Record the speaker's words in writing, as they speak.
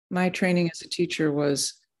My training as a teacher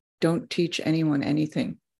was don't teach anyone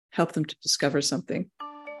anything. Help them to discover something.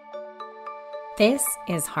 This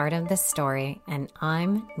is Heart of the Story, and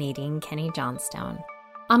I'm Nadine Kenny Johnstone.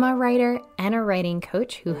 I'm a writer and a writing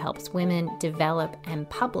coach who helps women develop and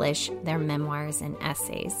publish their memoirs and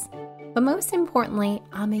essays. But most importantly,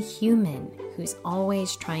 I'm a human who's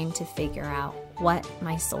always trying to figure out what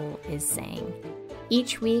my soul is saying.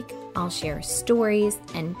 Each week, I'll share stories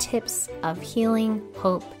and tips of healing,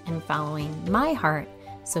 hope, and following my heart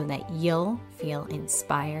so that you'll feel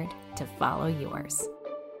inspired to follow yours.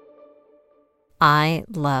 I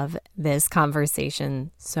love this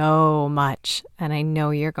conversation so much, and I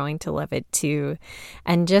know you're going to love it too.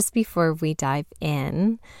 And just before we dive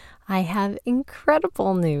in, I have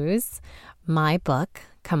incredible news. My book,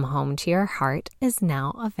 Come Home to Your Heart, is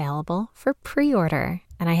now available for pre-order.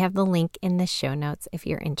 And I have the link in the show notes if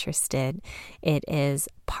you're interested. It is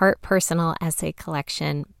part personal essay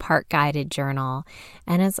collection, part guided journal,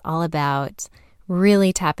 and it's all about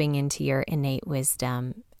really tapping into your innate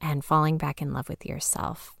wisdom and falling back in love with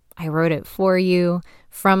yourself. I wrote it for you,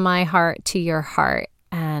 from my heart to your heart,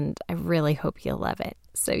 and I really hope you'll love it.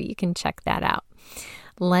 So you can check that out.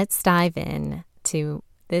 Let's dive in to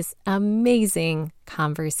this amazing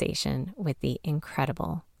conversation with the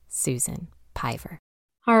incredible Susan Piver.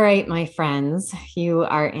 All right, my friends, you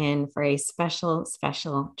are in for a special,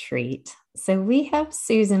 special treat. So we have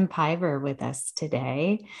Susan Piver with us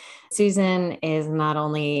today. Susan is not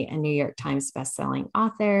only a New York Times bestselling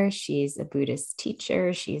author, she's a Buddhist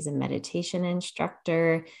teacher, she's a meditation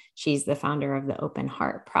instructor, she's the founder of the Open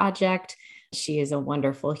Heart Project. She is a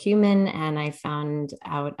wonderful human, and I found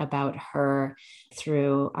out about her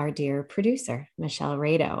through our dear producer, Michelle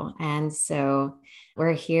Rado. And so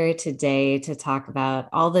we're here today to talk about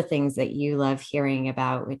all the things that you love hearing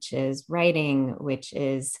about, which is writing, which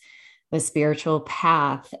is the spiritual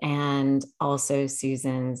path, and also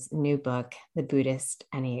Susan's new book, The Buddhist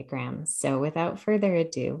Enneagram. So without further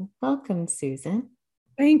ado, welcome, Susan.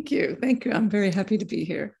 Thank you. Thank you. I'm very happy to be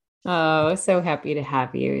here. Oh, so happy to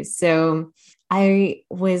have you. So I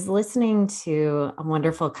was listening to a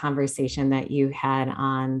wonderful conversation that you had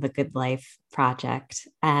on the Good Life Project.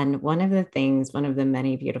 And one of the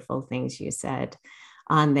many beautiful things you said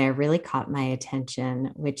on there really caught my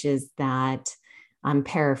attention, which is that I'm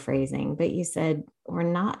paraphrasing, but you said, we're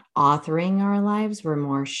not authoring our lives, we're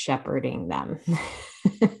more shepherding them.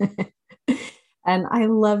 And I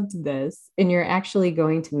loved this. And you're actually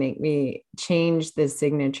going to make me change the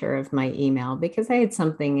signature of my email, because I had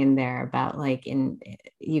something in there about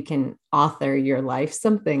you can author your life,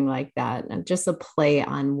 something like that, and just a play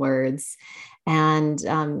on words. And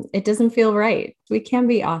it doesn't feel right. We can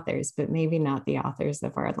be authors, but maybe not the authors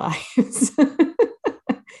of our lives.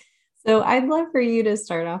 So I'd love for you to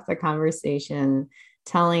start off the conversation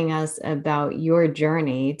telling us about your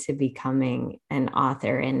journey to becoming an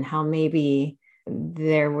author and how maybe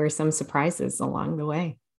there were some surprises along the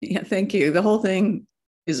way. Yeah, thank you. The whole thing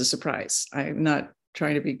is a surprise. I'm not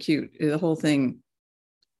trying to be cute. The whole thing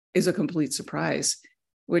is a complete surprise,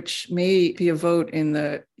 which may be a vote in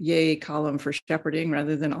the yay column for shepherding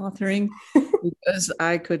rather than authoring, because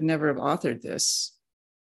I could never have authored this.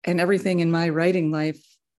 And everything in my writing life,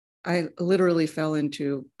 I literally fell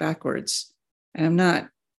into backwards. And I'm not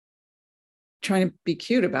trying to be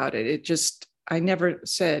cute about it. I never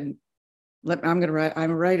said, I'm going to write, I'm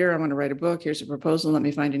a writer, I want to write a book, here's a proposal, let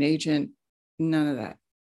me find an agent. None of that.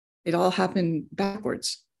 It all happened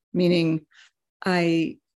backwards, meaning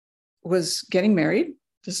I was getting married.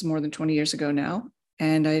 This is more than 20 years ago now.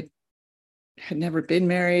 And I had never been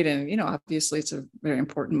married. And, obviously it's a very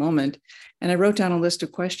important moment. And I wrote down a list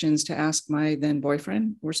of questions to ask my then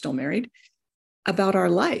boyfriend, we're still married, about our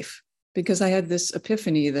life, because I had this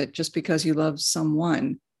epiphany that just because you love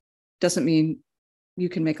someone doesn't mean you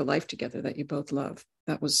can make a life together that you both love.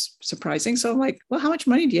 That was surprising. So I'm like, well, how much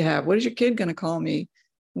money do you have? What is your kid going to call me?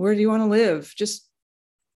 Where do you want to live? Just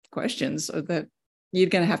questions that you're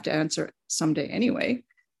going to have to answer someday anyway.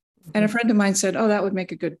 Mm-hmm. And a friend of mine said, oh, that would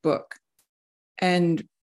make a good book. And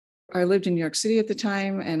I lived in New York City at the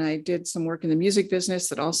time, and I did some work in the music business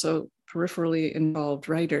that also peripherally involved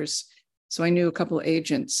writers. So I knew a couple of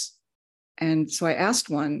agents. And so I asked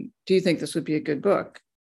one, do you think this would be a good book?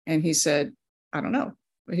 And he said, I don't know,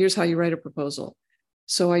 but here's how you write a proposal.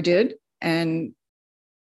 So I did, and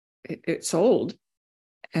it sold,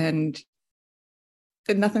 and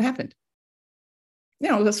then nothing happened.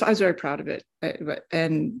 I was very proud of it. But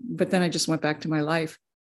then I just went back to my life.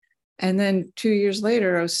 And then 2 years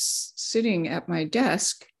later, I was sitting at my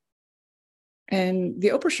desk, and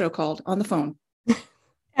the Oprah show called on the phone.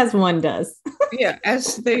 As one does. Yeah,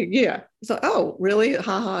 So, oh, really?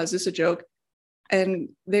 Haha, is this a joke? And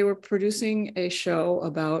they were producing a show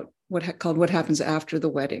about called What Happens After the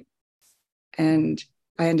Wedding. And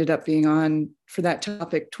I ended up being on for that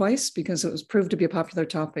topic twice because it was proved to be a popular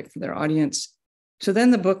topic for their audience. So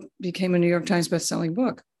then the book became a New York Times bestselling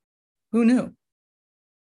book. Who knew?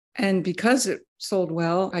 And because it sold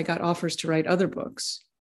well, I got offers to write other books.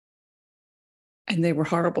 And they were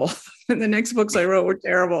horrible. And the next books I wrote were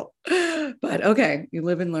terrible. But okay, you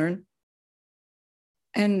live and learn.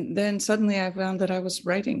 And then suddenly I found that I was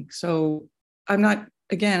writing. So I'm not,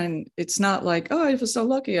 again, it's not like, oh, I was so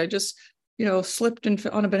lucky. I just, slipped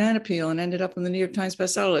on a banana peel and ended up on the New York Times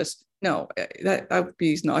bestseller list. No, that would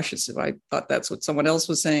be nauseous if I thought that's what someone else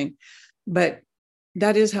was saying. But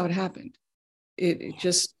that is how it happened. It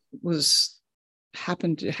just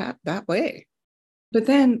happened to happen that way. But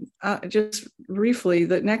then just briefly,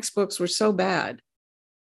 the next books were so bad.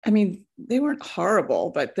 I mean, they weren't horrible,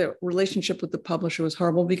 but the relationship with the publisher was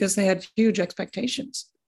horrible because they had huge expectations.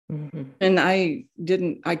 Mm-hmm. And I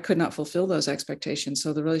could not fulfill those expectations.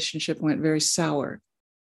 So the relationship went very sour.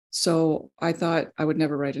 So I thought I would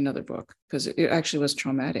never write another book because it actually was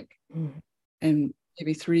traumatic. Mm-hmm. And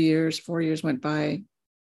maybe 4 years went by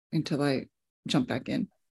until I jumped back in.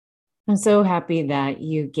 I'm so happy that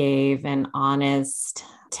you gave an honest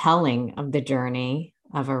telling of the journey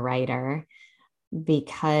of a writer,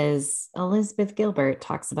 because Elizabeth Gilbert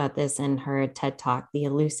talks about this in her TED Talk, The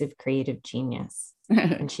Elusive Creative Genius.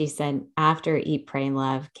 And she said, after Eat, Pray,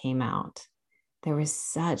 Love came out, there was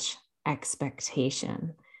such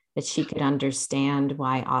expectation that she could understand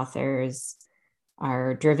why authors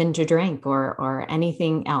are driven to drink or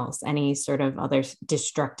anything else, any sort of other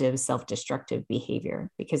self-destructive behavior,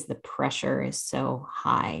 because the pressure is so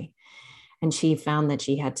high. And she found that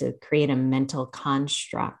she had to create a mental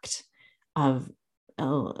construct of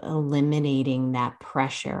eliminating that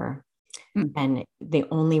pressure. And the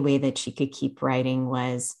only way that she could keep writing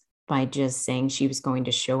was by just saying she was going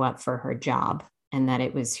to show up for her job, and that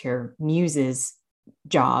it was her muse's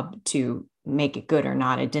job to make it good or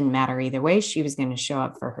not. It didn't matter either way. She was going to show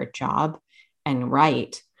up for her job and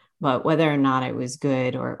write, but whether or not it was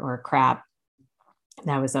good or crap,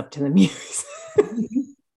 that was up to the muse.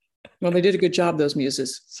 Well, they did a good job, those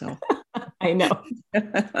muses. So I know.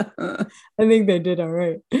 I think they did all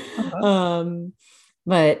right. Uh-huh.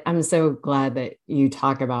 But I'm so glad that you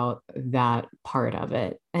talk about that part of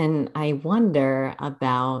it. And I wonder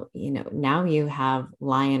about, now you have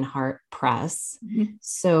Lionheart Press. Mm-hmm.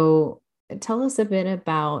 So tell us a bit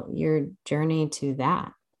about your journey to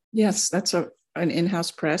that. Yes, that's an in-house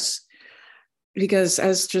press, because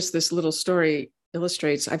as just this little story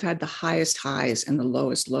illustrates, I've had the highest highs and the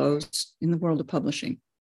lowest lows in the world of publishing.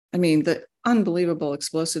 I mean, the unbelievable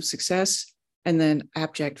explosive success and then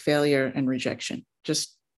abject failure and rejection.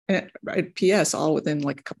 Just PS all within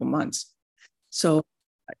like a couple months. So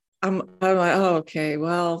I'm like, oh, okay.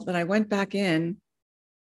 Well, then I went back in,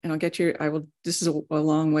 and this is a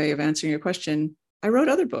long way of answering your question. I wrote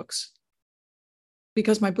other books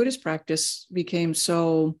because my Buddhist practice became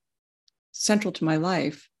so central to my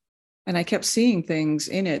life. And I kept seeing things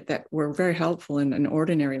in it that were very helpful in an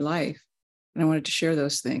ordinary life. And I wanted to share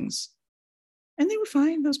those things. And they were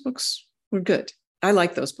fine. Those books were good. I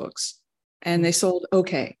liked those books. And they sold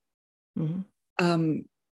okay. Mm-hmm.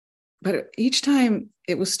 But each time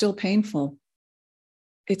it was still painful.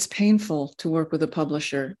 It's painful to work with a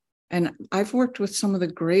publisher. And I've worked with some of the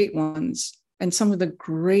great ones and some of the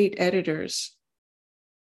great editors.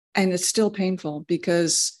 And it's still painful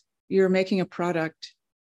because you're making a product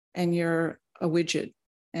and you're a widget.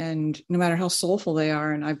 And no matter how soulful they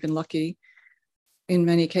are, and I've been lucky in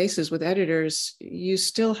many cases with editors, you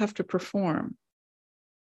still have to perform.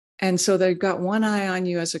 And so they've got one eye on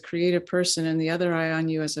you as a creative person and the other eye on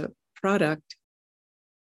you as a product.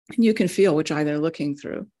 And you can feel which eye they're looking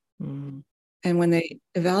through. Mm-hmm. And when they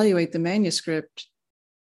evaluate the manuscript,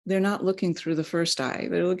 they're not looking through the first eye.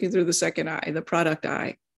 They're looking through the second eye, the product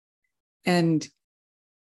eye. And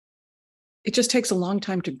it just takes a long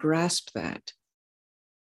time to grasp that.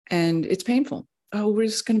 And it's painful. Oh, we're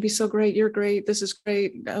just going to be so great. You're great. This is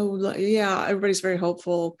great. Oh, yeah, everybody's very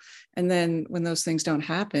hopeful. And then when those things don't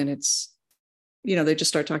happen, it's, they just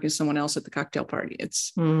start talking to someone else at the cocktail party.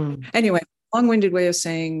 Anyway, long-winded way of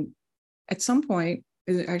saying, at some point,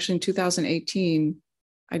 actually in 2018,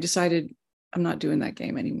 I decided I'm not doing that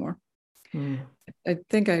game anymore. I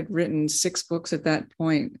think I'd written 6 books at that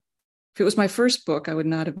point. If it was my first book, I would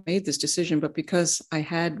not have made this decision. But because I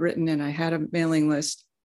had written and I had a mailing list,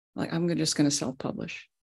 like, I'm just going to self-publish.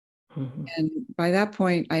 Mm-hmm. And by that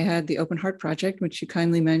point, I had the Open Heart Project, which you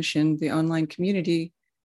kindly mentioned, the online community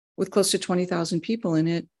with close to 20,000 people in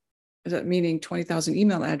it, meaning 20,000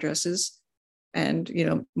 email addresses and,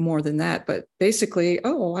 more than that. But basically,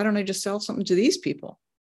 why don't I just sell something to these people?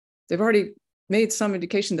 They've already made some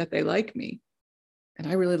indication that they like me and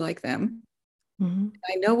I really like them. Mm-hmm.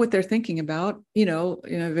 I know what they're thinking about, in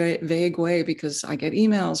a very vague way, because I get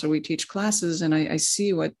emails or we teach classes and I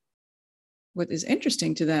see what is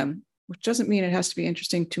interesting to them, which doesn't mean it has to be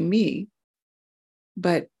interesting to me,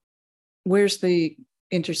 but where's the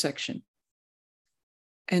intersection?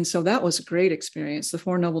 And so that was a great experience. The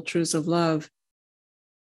Four Noble Truths of Love.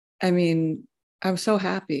 I mean, I'm so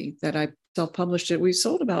happy that I self-published it. We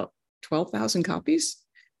sold about 12,000 copies,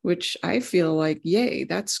 which I feel like, yay,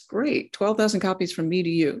 that's great. 12,000 copies from me to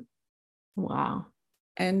you. Wow.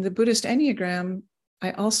 And the Buddhist Enneagram,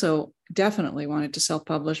 I also definitely wanted to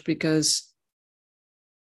self-publish because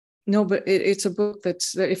it's a book that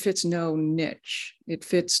it fits no niche. It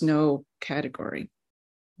fits no category.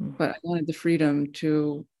 Mm-hmm. But I wanted the freedom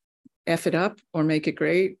to F it up or make it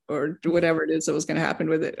great or do whatever it is that was going to happen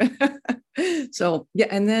with it. So, yeah.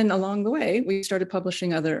 And then along the way, we started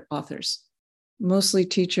publishing other authors, mostly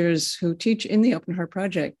teachers who teach in the Open Heart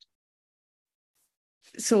Project.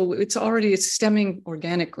 So it's stemming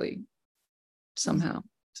organically somehow.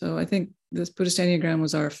 So I think this Buddhist Enneagram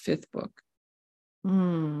was our 5th book.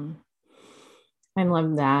 I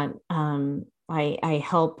love that. I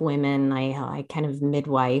help women. I kind of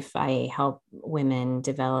midwife. I help women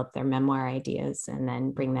develop their memoir ideas and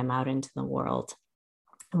then bring them out into the world.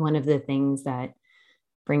 And one of the things that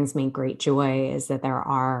brings me great joy is that there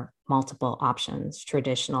are multiple options.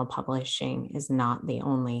 Traditional publishing is not the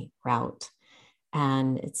only route.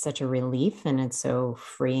 And it's such a relief and it's so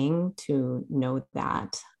freeing to know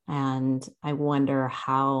that. And I wonder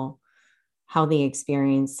how the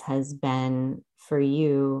experience has been for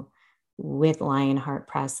you with Lionheart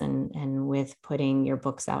Press and with putting your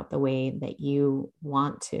books out the way that you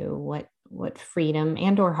want to. What freedom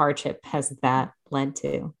and or hardship has that led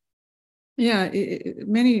to? Yeah,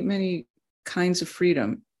 many, many kinds of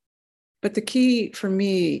freedom. But the key for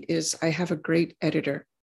me is I have a great editor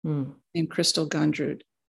named Crystal Gundrud.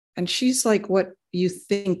 And she's like what you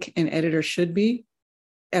think an editor should be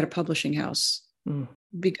at a publishing house.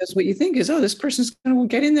 Because what you think is, this person's going to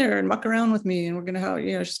get in there and muck around with me and we're going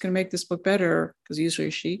to she's going to make this book better, because usually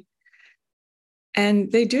she.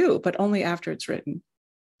 And they do, but only after it's written.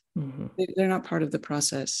 Mm-hmm. They're not part of the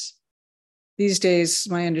process. These days,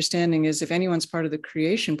 my understanding is if anyone's part of the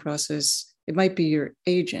creation process, it might be your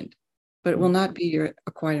agent, but it will not be your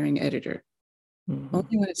acquiring editor. Mm-hmm.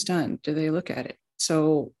 Only when it's done do they look at it.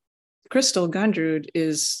 So Crystal Gundrud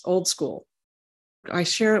is old school. I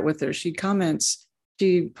share it with her. She comments.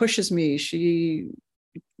 She pushes me. She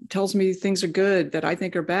tells me things are good that I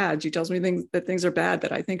think are bad. She tells me things are bad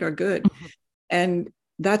that I think are good. Mm-hmm. And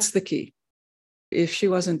that's the key. If she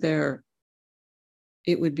wasn't there,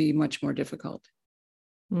 it would be much more difficult.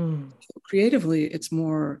 So creatively, it's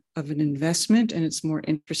more of an investment and it's more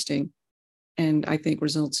interesting. And I think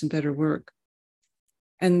results in better work.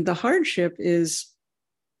 And the hardship is,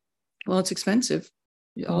 it's expensive.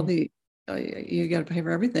 You got to pay for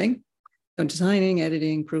everything. So designing,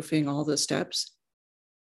 editing, proofing, all the steps.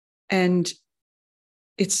 And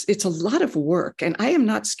it's a lot of work. And I am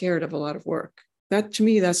not scared of a lot of work. That to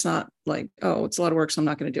me, that's not like, it's a lot of work, so I'm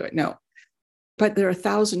not going to do it. No. But there are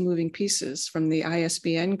 1,000 moving pieces, from the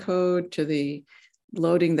ISBN code to the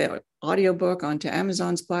loading the audiobook onto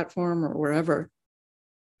Amazon's platform or wherever.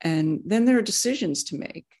 And then there are decisions to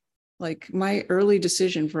make. Like my early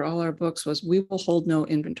decision for all our books was we will hold no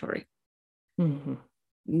inventory. Mm-hmm.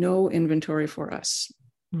 No inventory for us.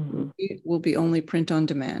 Mm-hmm. It will be only print on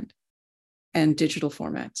demand and digital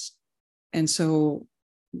formats. And so,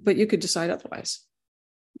 but you could decide otherwise.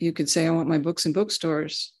 You could say, I want my books in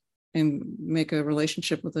bookstores and make a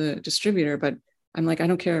relationship with a distributor. But I'm like, I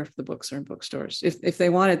don't care if the books are in bookstores. If they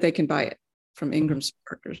want it, they can buy it from Ingram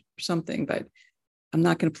Spark or something. But I'm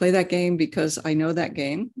not going to play that game because I know that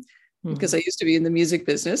game. Because I used to be in the music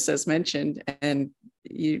business, as mentioned, and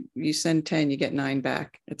you send 10, you get 9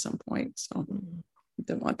 back at some point. So I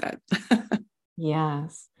don't want that.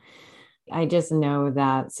 Yes. I just know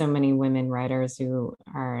that so many women writers who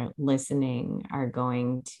are listening are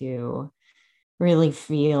going to really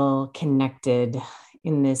feel connected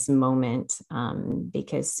in this moment,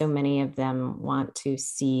 because so many of them want to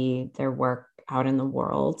see their work out in the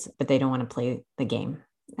world, but they don't want to play the game,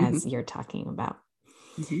 as you're talking about.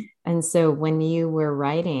 Mm-hmm. And so when you were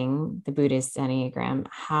writing the Buddhist Enneagram,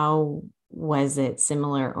 how was it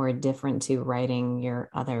similar or different to writing your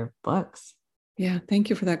other books? Yeah, thank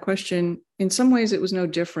you for that question. In some ways, it was no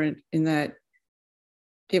different in that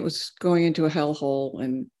it was going into a hellhole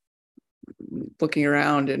and looking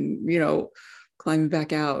around and, climbing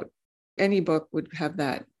back out. Any book would have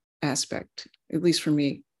that aspect, at least for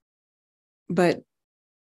me. But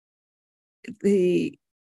the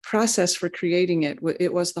process for creating it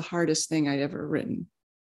was the hardest thing I'd ever written.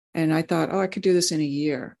 And I thought, I could do this in a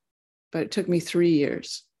year, but it took me 3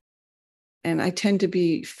 years. And I tend to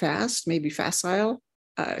be fast, maybe facile,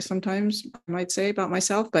 sometimes I might say about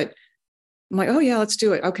myself, but I'm like, oh yeah, let's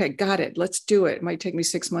do it. Okay, got it. Let's do it. It might take me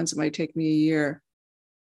 6 months. It might take me a year.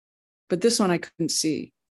 But this one I couldn't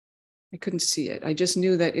see. I couldn't see it. I just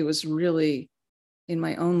knew that it was really in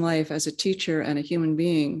my own life as a teacher and a human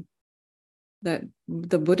being, that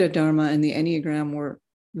the Buddha Dharma and the Enneagram were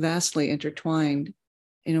vastly intertwined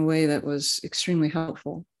in a way that was extremely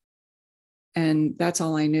helpful. And that's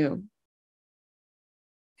all I knew.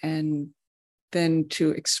 And then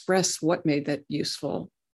to express what made that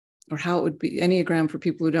useful, or how it would be. Enneagram, for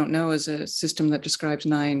people who don't know, is a system that describes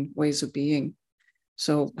 9 ways of being.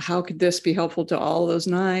 So how could this be helpful to all those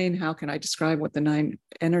 9? How can I describe what the 9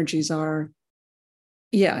 energies are?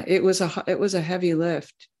 Yeah, it was a heavy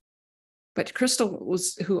lift. But Crystal,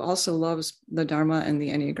 who also loves the Dharma and the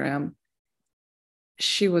Enneagram,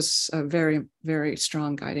 she was a very, very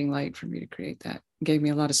strong guiding light for me to create that. Gave me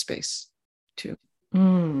a lot of space too.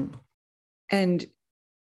 And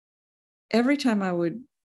every time I would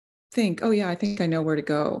think, oh yeah, I think I know where to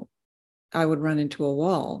go, I would run into a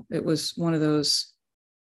wall. It was one of those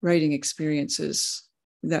writing experiences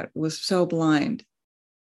that was so blind.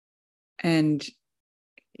 And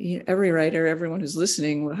every writer, everyone who's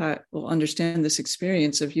listening will understand this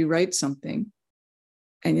experience of you write something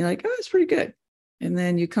and you're like, oh, it's pretty good. And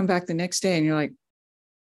then you come back the next day and you're like,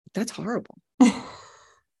 that's horrible.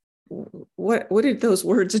 What did those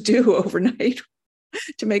words do overnight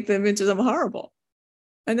to make them into something horrible?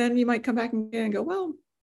 And then you might come back again and go, well,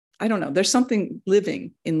 I don't know. There's something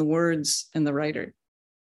living in the words and the writer,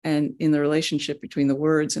 and in the relationship between the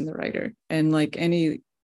words and the writer. And like any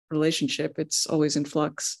relationship, it's always in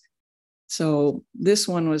flux. So this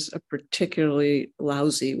one was a particularly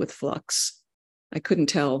lousy with flux. I couldn't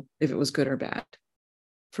tell if it was good or bad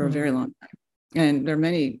for a very long time. And there are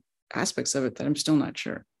many aspects of it that I'm still not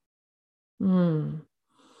sure.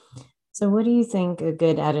 So what do you think a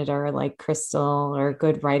good editor like Crystal, or a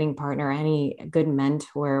good writing partner, any good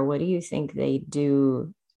mentor, what do you think they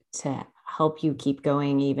do to help you keep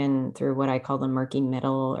going, even through what I call the murky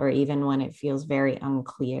middle, or even when it feels very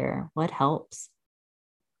unclear? What helps?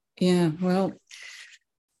 Yeah, well,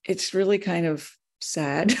 it's really kind of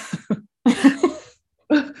sad.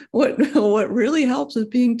 What really helps is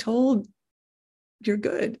being told you're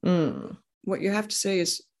good. What you have to say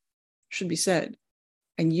should be said.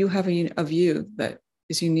 And you have a view that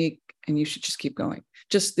is unique, and you should just keep going.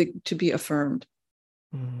 Just to be affirmed.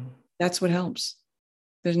 That's what helps.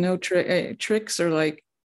 There's no tricks, or like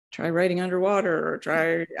try writing underwater, or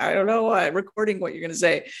try, I don't know what, recording what you're going to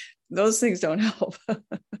say. Those things don't help.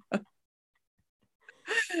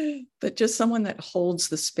 But just someone that holds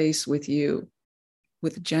the space with you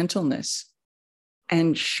with gentleness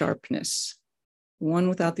and sharpness. One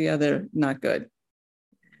without the other, not good.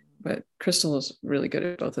 But Crystal is really good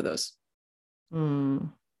at both of those.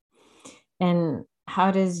 And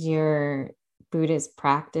how does your Buddhist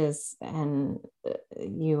practice and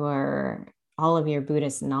all of your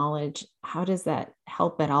Buddhist knowledge, how does that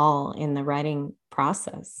help at all in the writing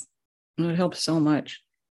process? It helps so much.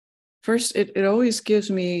 First, it always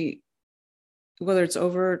gives me, whether it's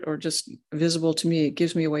overt or just visible to me, it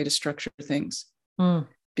gives me a way to structure things.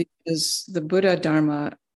 Because the Buddha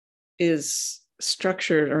Dharma is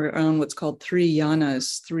structured around what's called 3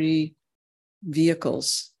 yanas, 3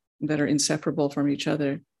 vehicles that are inseparable from each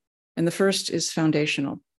other. And the first is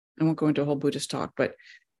foundational. I won't go into a whole Buddhist talk, but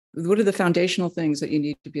what are the foundational things that you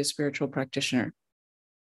need to be a spiritual practitioner?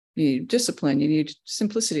 You need discipline, you need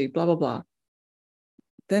simplicity, blah, blah, blah.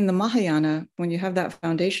 Then the Mahayana, when you have that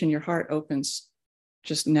foundation, your heart opens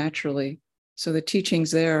just naturally. So the teachings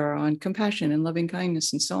there are on compassion and loving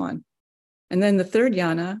kindness and so on. And then the 3rd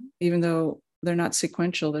yana, even though they're not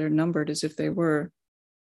sequential, they're numbered as if they were,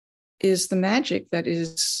 is the magic that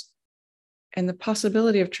is, and the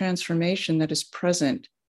possibility of transformation that is present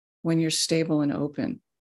when you're stable and open.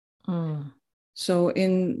 So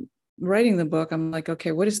in writing the book, I'm like,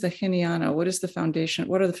 okay, what is the Hinayana? What is the foundation?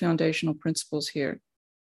 What are the foundational principles here?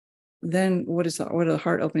 Then what are the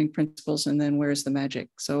heart opening principles? And then where's the magic?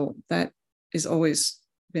 So that has always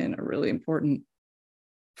been a really important,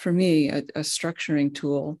 for me, a structuring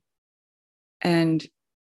tool. And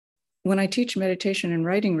when I teach meditation and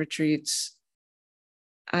writing retreats,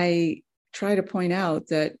 I try to point out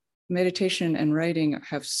that meditation and writing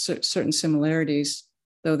have certain similarities,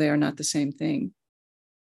 though they are not the same thing.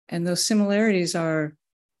 And those similarities are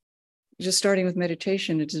just starting with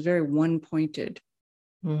meditation. It is very one-pointed.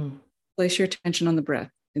 Place your attention on the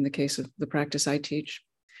breath in the case of the practice I teach,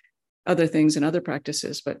 other things and other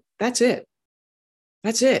practices, but that's it.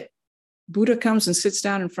 That's it. Buddha comes and sits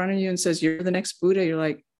down in front of you and says, you're the next Buddha. You're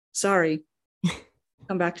like, sorry,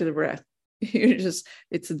 come back to the breath. It's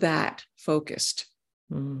that focused.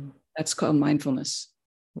 That's called mindfulness.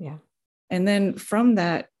 Yeah. And then from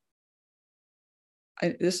that,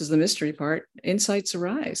 this is the mystery part, insights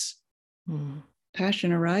arise.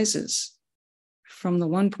 Passion arises from the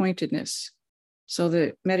one-pointedness. So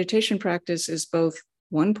the meditation practice is both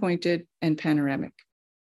one-pointed and panoramic,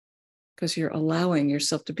 because you're allowing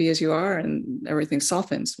yourself to be as you are and everything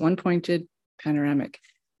softens. One-pointed, panoramic.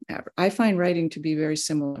 I find writing to be very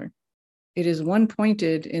similar. It is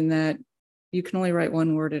one-pointed in that you can only write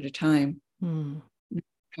one word at a time.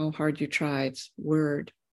 How hard you try. It's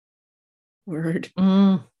word, word,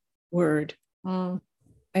 word.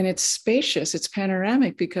 And it's spacious, it's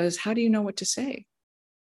panoramic, because how do you know what to say?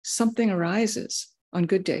 Something arises on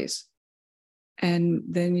good days. And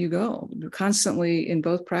then you go constantly in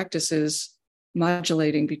both practices,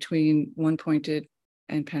 modulating between one-pointed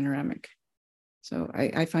and panoramic. So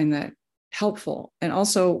I find that helpful. And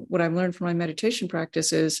also what I've learned from my meditation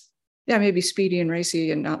practice is, yeah, maybe speedy and racy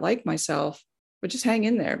and not like myself, but just hang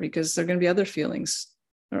in there, because there are going to be other feelings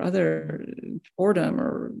or other boredom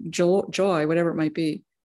or joy, whatever it might be.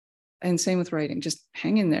 And same with writing, just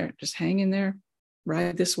hang in there,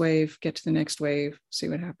 ride this wave, get to the next wave, see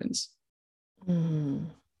what happens.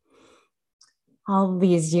 All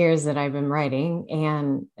these years that I've been writing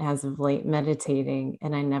and as of late meditating,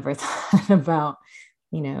 and I never thought about,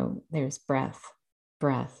 there's breath,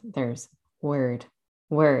 there's word.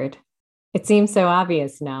 It seems so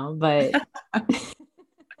obvious now, but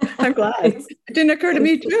I'm glad. It didn't occur to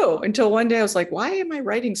me too until one day I was like, why am I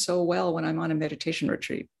writing so well when I'm on a meditation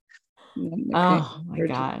retreat? Oh my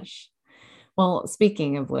gosh. Well,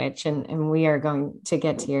 speaking of which, and we are going to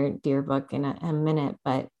get to your dear book in a minute,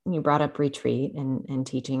 but you brought up retreat and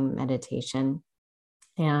teaching meditation.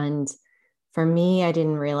 And for me, I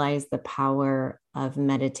didn't realize the power of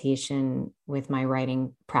meditation with my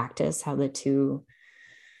writing practice, how the two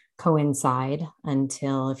coincide,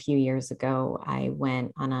 until a few years ago. I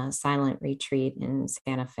went on a silent retreat in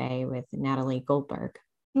Santa Fe with Natalie Goldberg.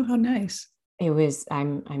 Oh, how nice.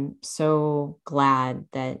 I'm so glad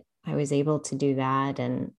that I was able to do that.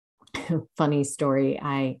 And funny story,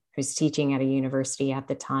 I was teaching at a university at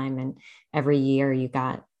the time, and every year you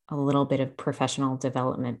got a little bit of professional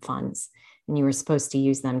development funds, and you were supposed to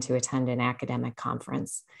use them to attend an academic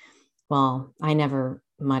conference. Well, I never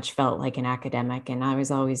much felt like an academic, and I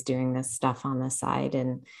was always doing this stuff on the side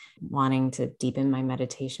and wanting to deepen my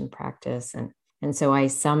meditation practice. And so I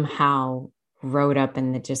somehow wrote up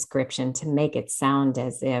in the description to make it sound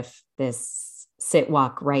as if this sit,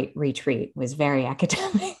 walk, write retreat was very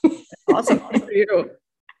academic. Awesome for you.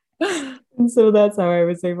 And so that's how I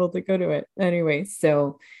was able to go to it. Anyway,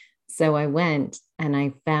 so I went and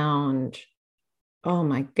I found, oh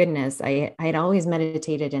my goodness, I had always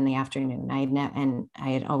meditated in the afternoon. I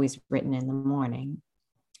had always written in the morning.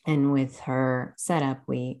 And with her setup,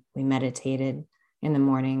 we meditated in the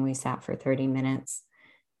morning. We sat for 30 minutes,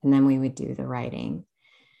 and then we would do the writing.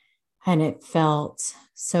 And it felt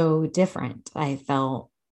so different. I felt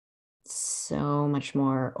so much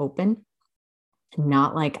more open,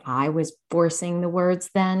 not like I was forcing the words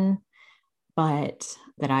then, but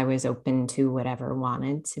that I was open to whatever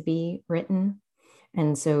wanted to be written.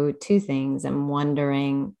 And so two things, I'm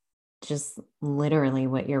wondering just literally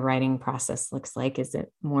what your writing process looks like. Is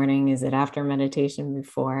it morning? Is it after meditation,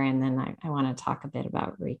 before? And then I want to talk a bit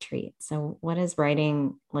about retreat. So what does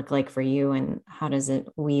writing look like for you, and how does it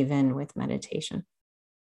weave in with meditation?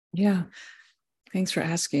 Yeah, thanks for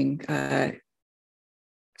asking.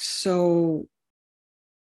 So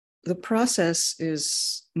the process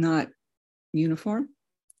is not uniform,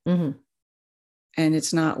 and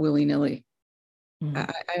it's not willy-nilly. I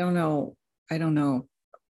don't know.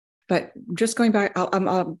 But just going back, I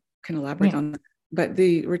can elaborate on that. But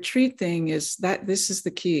the retreat thing is that this is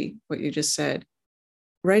the key, what you just said.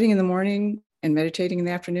 Writing in the morning and meditating in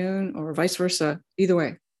the afternoon, or vice versa, either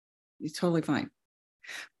way, it's totally fine.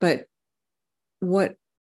 But what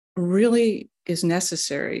really is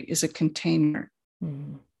necessary is a container.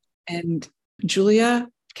 And Julia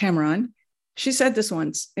Cameron, she said this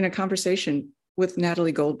once in a conversation with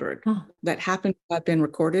Natalie Goldberg that happened to have been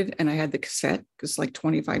recorded, and I had the cassette because like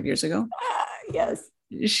 25 years ago. Yes.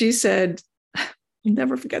 She said, I'll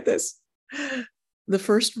never forget this. The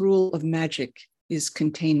first rule of magic is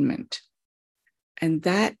containment. And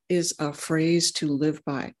that is a phrase to live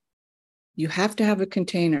by. You have to have a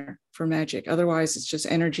container for magic. Otherwise, it's just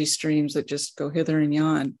energy streams that just go hither and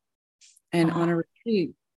yon. And on a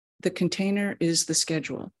retreat, the container is the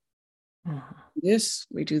schedule. This,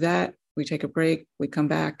 we do that, we take a break, we come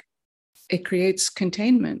back. It creates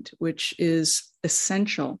containment, which is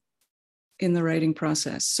essential in the writing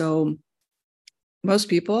process. So most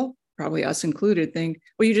people, probably us included, think,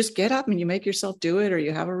 well, you just get up and you make yourself do it, or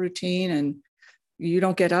you have a routine and you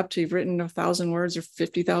don't get up till you've written 1,000 words or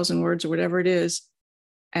 50,000 words or whatever it is.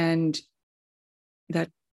 And that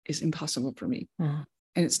is impossible for me. And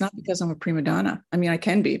it's not because I'm a prima donna. I mean, I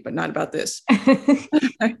can be, but not about this.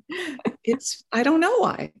 I don't know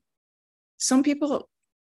why. Some people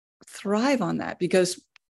thrive on that because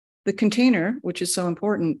the container, which is so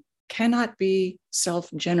important, cannot be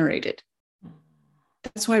self-generated.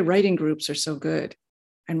 That's why writing groups are so good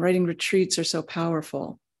and writing retreats are so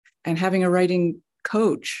powerful. And having a writing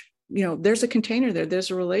coach, there's a container there,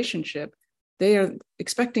 there's a relationship. They are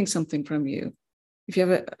expecting something from you. If you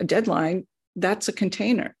have a deadline, that's a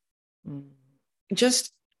container.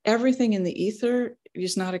 Just everything in the ether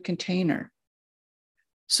is not a container.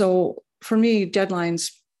 So for me,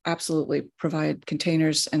 deadlines absolutely provide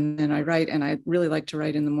containers. And then I write, and I really like to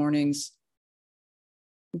write in the mornings.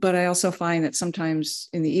 But I also find that sometimes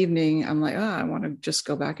in the evening, I'm like, I want to just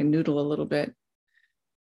go back and noodle a little bit.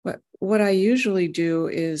 But what I usually do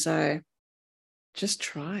is I just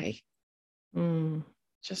try.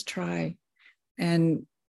 Just try. And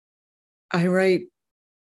I write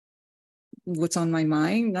what's on my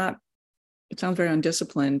mind. It sounds very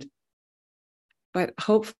undisciplined, but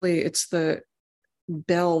hopefully it's the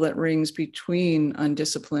bell that rings between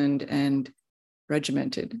undisciplined and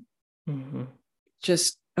regimented.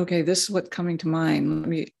 Just, okay, this is what's coming to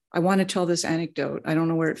mind. I want to tell this anecdote. I don't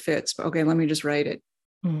know where it fits, but okay, let me just write it.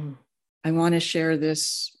 I want to share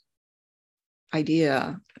this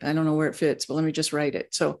idea. I don't know where it fits, but let me just write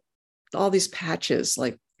it. So all these patches,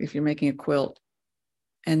 like if you're making a quilt,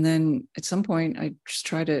 and then at some point I just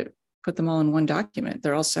try to put them all in one document.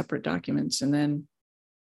 They're all separate documents, and then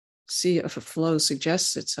see if a flow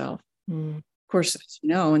suggests itself. Of course, as you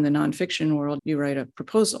know, in the nonfiction world, you write a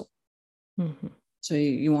proposal. So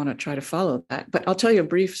you want to try to follow that. But I'll tell you a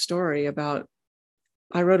brief story about,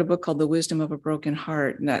 I wrote a book called The Wisdom of a Broken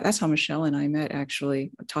Heart. And that's how Michelle and I met,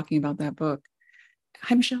 actually, talking about that book.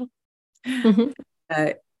 Hi, Michelle.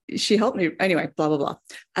 She helped me. Anyway, blah, blah, blah.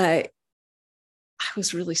 I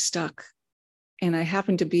was really stuck. And I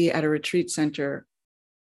happened to be at a retreat center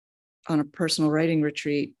on a personal writing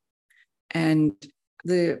retreat. And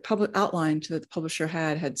the public outline that the publisher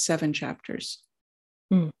had 7 chapters.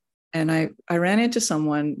 And I ran into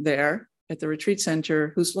someone there at the retreat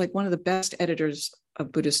center who's like one of the best editors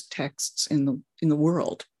of Buddhist texts in the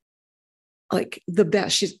world. Like the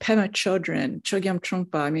best. She's Pema Chodron, Chogyam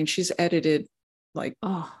Trungpa. I mean, she's edited like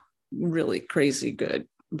really crazy good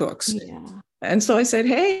books. Yeah. And so I said,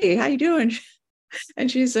 hey, how you doing? And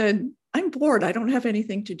she said, I'm bored. I don't have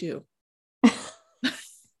anything to do.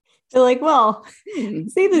 They're like, well,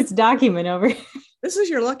 see this document over here. This is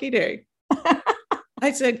your lucky day.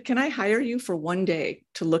 I said, can I hire you for one day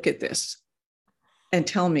to look at this and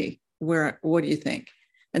tell me what do you think?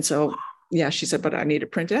 And so, yeah, she said, but I need to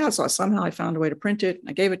print it out. So somehow I found a way to print it.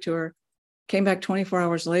 I gave it to her, came back 24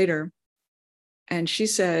 hours later. And she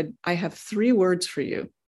said, I have 3 words for you.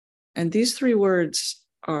 And these 3 words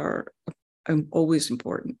are always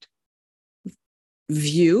important.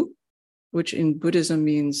 View, which in Buddhism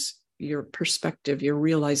means your perspective, your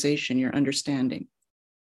realization, your understanding.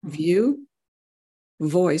 View,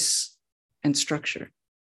 voice, and structure.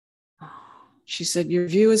 She said, your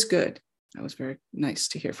view is good. That was very nice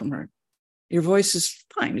to hear from her. Your voice is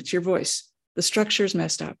fine. It's your voice. The structure is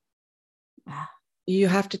messed up. You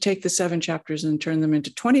have to take the 7 chapters and turn them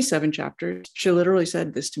into 27 chapters. She literally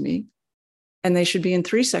said this to me. And they should be in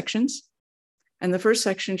 3 sections. And the first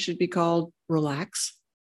section should be called Relax.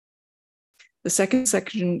 The second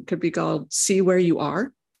section could be called See Where You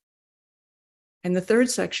Are. And the third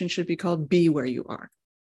section should be called Be Where You Are.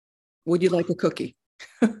 Would you like a cookie?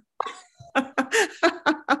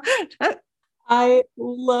 I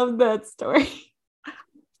love that story.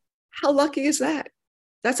 How lucky is that?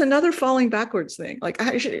 That's another falling backwards thing. Like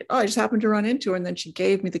I just happened to run into her, and then she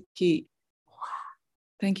gave me the key.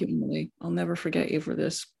 Thank you, Emily. I'll never forget you for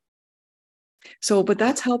this. So, but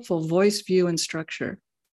that's helpful, voice, view, and structure.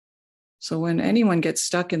 So when anyone gets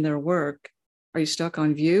stuck in their work, are you stuck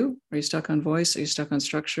on view? Are you stuck on voice? Are you stuck on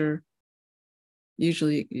structure?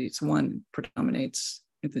 Usually it's one predominates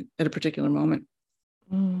at a particular moment.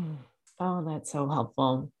 Oh, that's so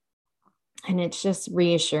helpful. And it's just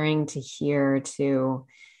reassuring to hear too,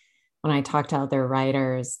 when I talk to other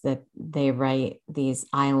writers, that they write these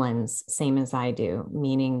islands, same as I do,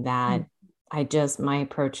 meaning that my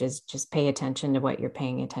approach is just pay attention to what you're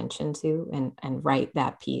paying attention to and write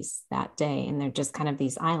that piece that day. And they're just kind of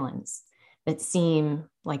these islands that seem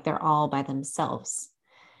like they're all by themselves.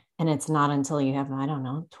 And it's not until you have, I don't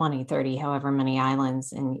know, 20, 30, however many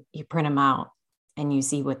islands, and you print them out and you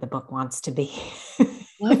see what the book wants to be.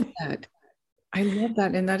 Love that. I love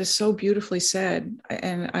that. And that is so beautifully said.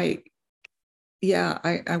 And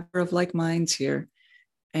we're of like minds here.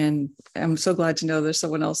 And I'm so glad to know there's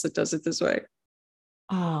someone else that does it this way.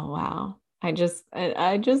 Oh, wow. I just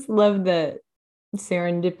love the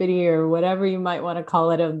serendipity, or whatever you might want to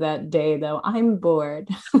call it, of that day, though. I'm bored.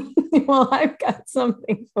 Well, I've got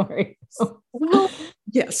something for you.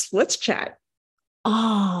 Yes, let's chat.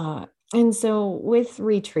 And so with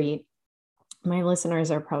retreat, my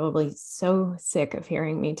listeners are probably so sick of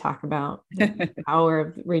hearing me talk about the power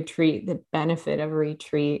of retreat, the benefit of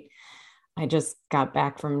retreat. I just got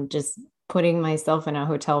back from just putting myself in a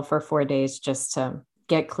hotel for 4 days just to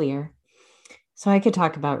get clear. So I could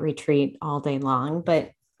talk about retreat all day long,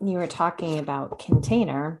 but you were talking about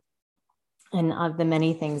container. And of the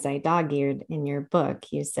many things I dog-eared in your book,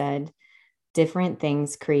 you said, different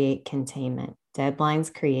things create containment.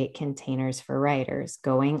 Deadlines create containers for writers.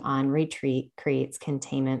 Going on retreat creates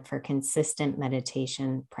containment for consistent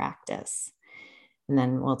meditation practice. And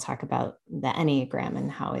then we'll talk about the Enneagram and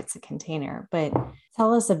how it's a container. But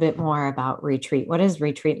tell us a bit more about retreat. What does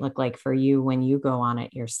retreat look like for you when you go on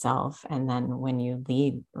it yourself, and then when you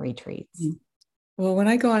lead retreats? Well, when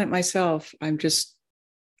I go on it myself, I'm just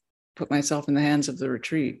put myself in the hands of the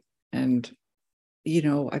retreat. And,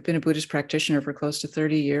 I've been a Buddhist practitioner for close to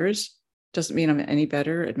 30 years. Doesn't mean I'm any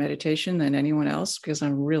better at meditation than anyone else, because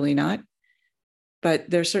I'm really not. But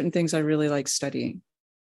there are certain things I really like studying.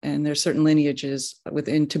 And there's certain lineages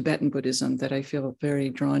within Tibetan Buddhism that I feel very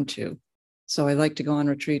drawn to. So I like to go on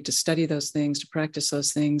retreat to study those things, to practice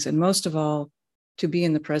those things, and most of all, to be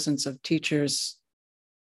in the presence of teachers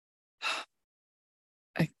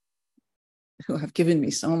who have given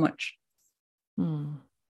me so much.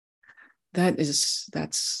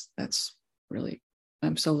 That's really,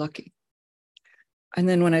 I'm so lucky. And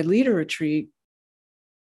then when I lead a retreat,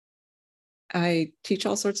 I teach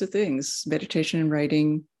all sorts of things, meditation and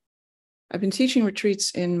writing. I've been teaching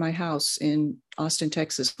retreats in my house in Austin,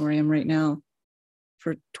 Texas, where I am right now,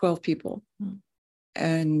 for 12 people.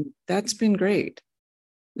 And that's been great.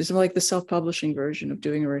 This is like the self-publishing version of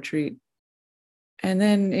doing a retreat. And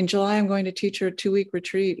then in July, I'm going to teach a 2-week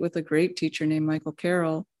retreat with a great teacher named Michael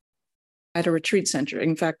Carroll at a retreat center.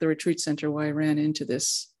 In fact, the retreat center where I ran into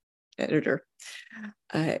this editor.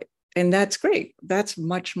 And that's great. That's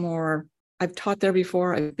much more, I've taught there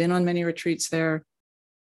before. I've been on many retreats there.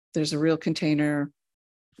 There's a real container.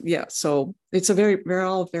 Yeah. So we're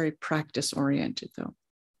all very practice oriented though.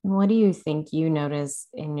 What do you think you notice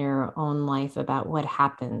in your own life about what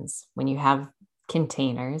happens when you have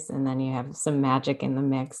containers and then you have some magic in the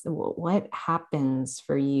mix? What happens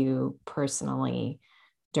for you personally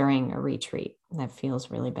during a retreat that feels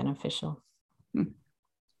really beneficial?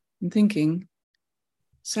 I'm thinking,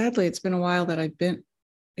 sadly, it's been a while that I've been,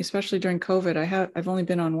 especially during COVID, I've only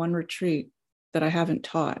been on one retreat that I haven't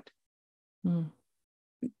taught.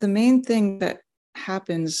 The main thing that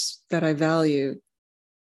happens that I value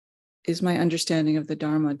is my understanding of the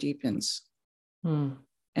Dharma deepens.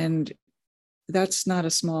 And that's not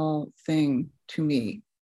a small thing to me.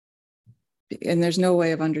 And there's no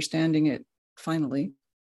way of understanding it finally,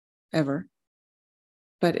 ever.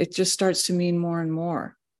 But it just starts to mean more and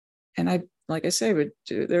more. And like I say,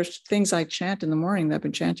 there's things I chant in the morning that I've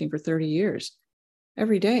been chanting for 30 years,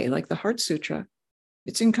 every day, like the Heart Sutra.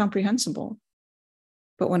 It's incomprehensible.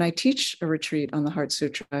 But when I teach a retreat on the Heart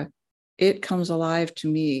Sutra, it comes alive to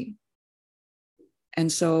me. And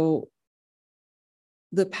so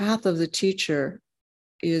the path of the teacher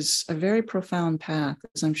is a very profound path,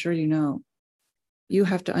 as I'm sure you know. You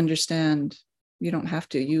have to understand, you don't have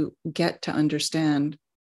to, you get to understand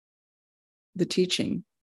the teaching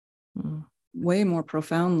way more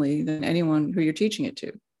profoundly than anyone who you're teaching it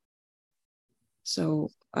to. So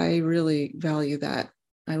I really value that.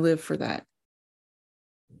 I live for that.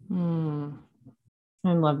 I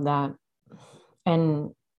love that.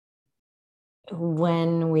 And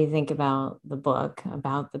when we think about the book,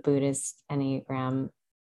 about the Buddhist Enneagram,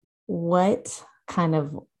 what kind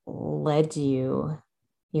of led you?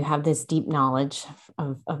 You have this deep knowledge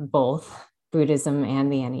of both Buddhism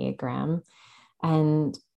and the Enneagram.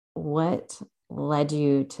 And what led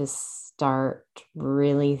you to start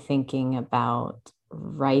really thinking about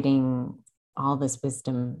writing all this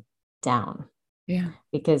wisdom down. Yeah.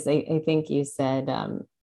 Because I think you said in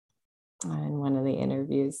one of the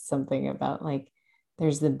interviews something about like,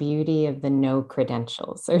 there's the beauty of the no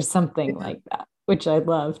credentials or something Yeah. like that, which I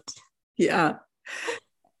loved. Yeah.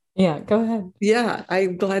 Yeah, go ahead. Yeah.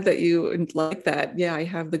 I'm glad that you like that. Yeah. I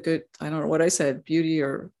have the good, I don't know what I said, beauty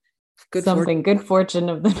or good fortune, Something good fortune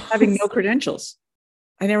of the having no credentials.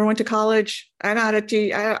 I never went to college. I'm not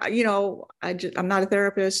I'm not a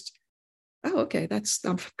therapist. Oh, okay.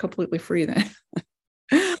 I'm completely free then.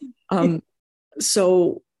 um,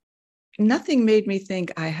 so nothing made me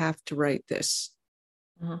think I have to write this.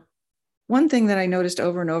 Uh-huh. One thing that I noticed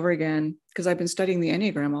over and over again, because I've been studying the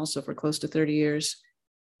Enneagram also for close to 30 years,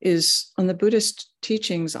 is on the Buddhist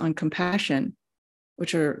teachings on compassion,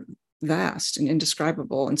 which are vast and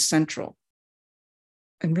indescribable and central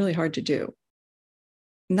and really hard to do.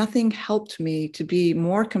 Nothing helped me to be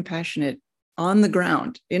more compassionate on the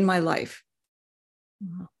ground in my life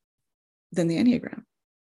than the Enneagram.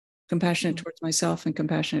 Compassionate towards myself and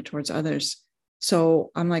compassionate towards others.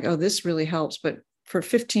 So I'm like, oh, this really helps. But for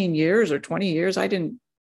 15 years or 20 years,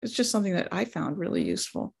 it's just something that I found really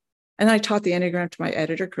useful. And I taught the Enneagram to my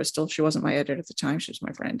editor, Crystal. She wasn't my editor at the time. She was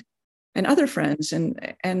my friend and other friends.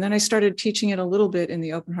 And then I started teaching it a little bit in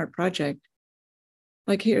the Open Heart Project.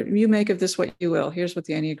 Like, here, you make of this what you will. Here's what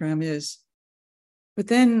the Enneagram is. But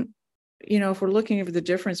then, if we're looking at the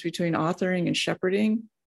difference between authoring and shepherding,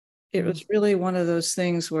 it was really one of those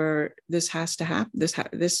things where this has to happen.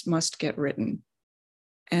 This must get written.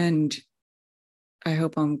 And I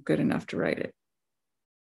hope I'm good enough to write it.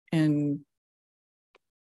 And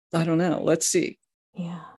I don't know. Let's see.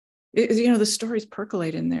 Yeah. The stories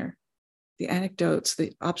percolate in there, the anecdotes,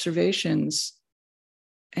 the observations.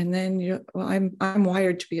 And then, I'm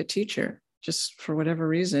wired to be a teacher, just for whatever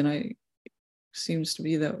reason. Seems to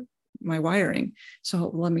be my wiring. So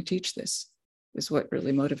let me teach this, is what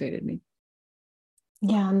really motivated me.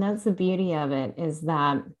 Yeah. And that's the beauty of it, is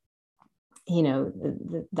that,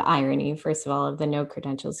 the irony, first of all, of the no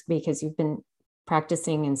credentials, because you've been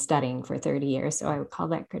practicing and studying for 30 years. So I would call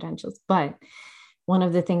that credentials. But one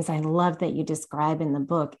of the things I love that you describe in the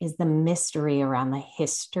book is the mystery around the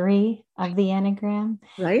history of the Enneagram.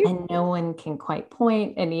 Right. And no one can quite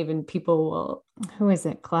point. And even people will, who is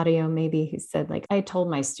it? Claudio, maybe, who said, like, I told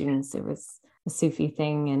my students it was a Sufi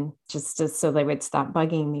thing, and just so they would stop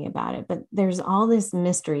bugging me about it. But there's all this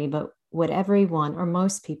mystery. But what everyone, or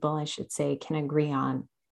most people, I should say, can agree on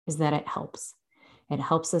is that it helps. It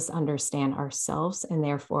helps us understand ourselves, and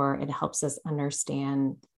therefore it helps us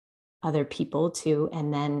understand other people too,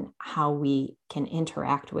 and then how we can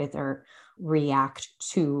interact with or react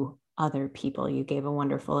to other people. You gave a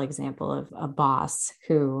wonderful example of a boss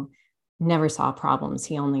who never saw problems.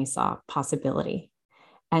 He only saw possibility.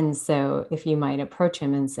 And so if you might approach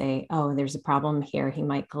him and say, oh, there's a problem here, he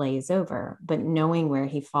might glaze over. But knowing where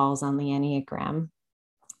he falls on the Enneagram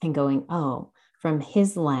and going, oh, from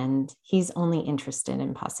his lens, he's only interested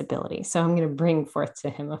in possibility. So I'm going to bring forth to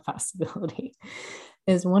him a possibility,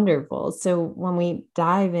 is wonderful. So when we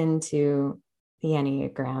dive into the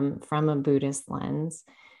Enneagram from a Buddhist lens,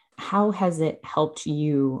 how has it helped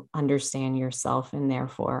you understand yourself and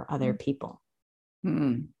therefore other people?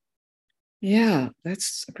 Yeah,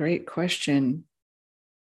 that's a great question.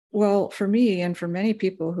 Well, for me and for many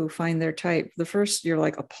people who find their type, the first, you're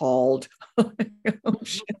like appalled. Oh,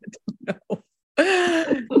 shit, no.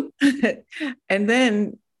 And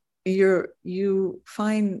then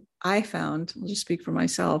I found, I'll just speak for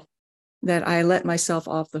myself, that I let myself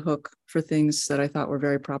off the hook for things that I thought were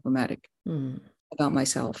very problematic about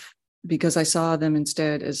myself, because I saw them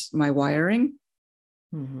instead as my wiring.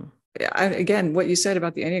 Mm-hmm. Again, what you said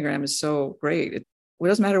about the Enneagram is so great. It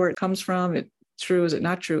doesn't matter where it comes from. It's true. Is it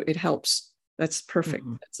not true? It helps. That's perfect.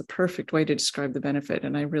 Mm-hmm. That's the perfect way to describe the benefit.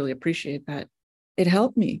 And I really appreciate that. It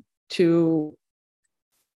helped me to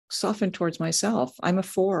soften towards myself. I'm a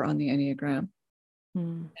 4 on the Enneagram.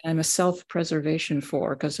 And I'm a self-preservation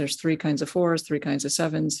 4, because there's 3 kinds of 4s, 3 kinds of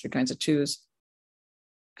 7s, 3 kinds of 2s.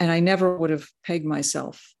 And I never would have pegged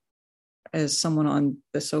myself as someone on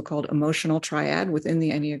the so-called emotional triad within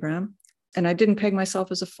the Enneagram. And I didn't peg myself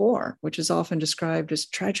as a 4, which is often described as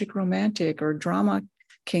tragic romantic or drama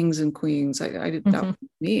kings and queens. I did that was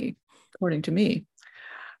me, according to me.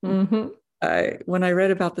 Mm-hmm. When I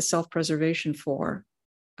read about the self-preservation 4,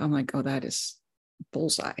 I'm like, oh, that is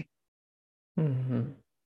bullseye. Mm-hmm.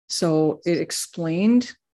 So it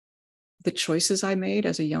explained the choices I made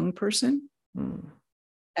as a young person,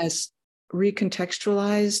 as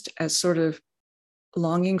recontextualized as sort of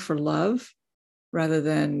longing for love rather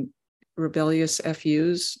than rebellious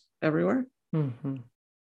FUs everywhere. Mm-hmm.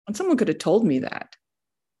 And someone could have told me that.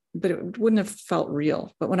 but it wouldn't have felt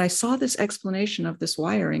real. But when I saw this explanation of this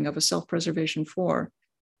wiring of a self-preservation 4,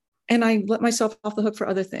 and I let myself off the hook for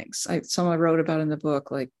other things. Some I wrote about in the book,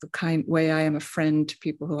 like the kind way I am a friend to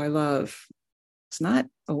people who I love. It's not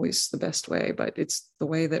always the best way, but it's the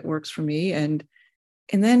way that works for me. And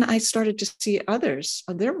then I started to see others,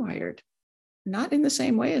 they're wired not in the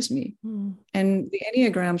same way as me. And the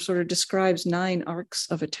Enneagram sort of describes 9 arcs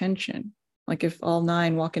of attention. Like if all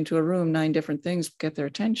 9 walk into a room, 9 different things get their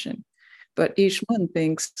attention. But each one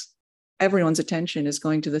thinks everyone's attention is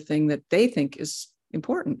going to the thing that they think is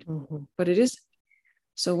important, but it is.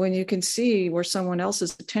 So when you can see where someone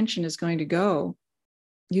else's attention is going to go,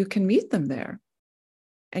 you can meet them there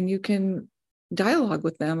and you can dialogue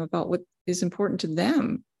with them about what is important to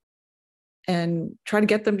them and try to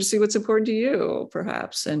get them to see what's important to you,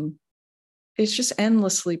 perhaps. And it's just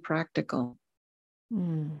endlessly practical.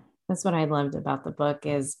 That's what I loved about the book,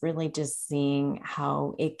 is really just seeing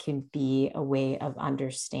how it can be a way of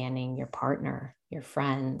understanding your partner, your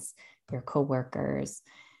friends, your coworkers,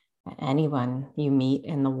 anyone you meet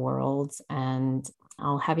in the world. And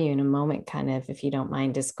I'll have you in a moment, kind of, if you don't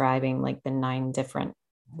mind, describing like the 9 different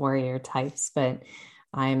warrior types. But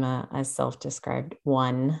I'm a self-described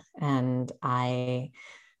 1. And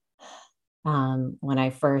when I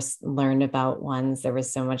first learned about 1s, there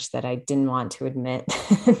was so much that I didn't want to admit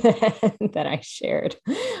that I shared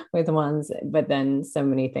with 1s, but then so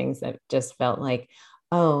many things that just felt like,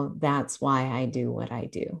 oh, that's why I do what I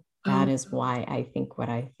do. That is why I think what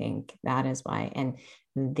I think. That is why. And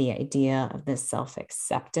the idea of this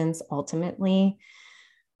self-acceptance ultimately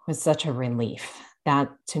was such a relief.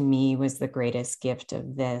 That to me was the greatest gift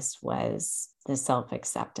of this, was the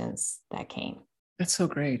self-acceptance that came. That's so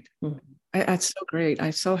great. That's so great.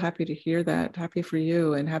 I'm so happy to hear that. Happy for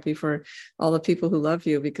you and happy for all the people who love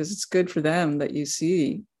you, because it's good for them that you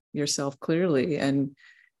see yourself clearly. And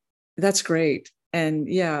that's great. And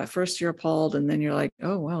yeah, first you're appalled and then you're like,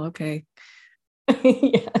 oh, well, okay.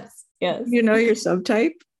 Yes. You know your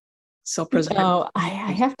subtype? Self-preservation. Oh, I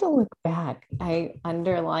have to look back. I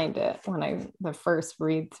underlined it when the first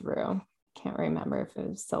read through. Can't remember if it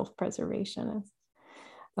was self-preservationist.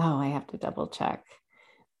 Oh, I have to double check.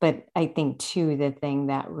 But I think too, the thing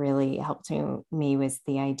that really helped me was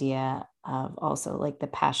the idea of also like the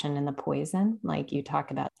passion and the poison. Like you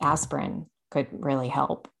talk about, aspirin could really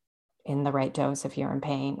help in the right dose if you're in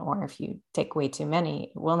pain, or if you take way too many,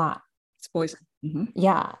 it will not. It's poison.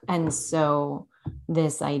 Yeah. And so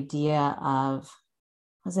this idea of,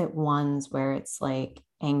 was it 1s where it's like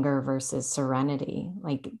anger versus serenity?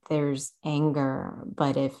 Like there's anger,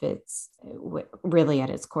 but if it's really at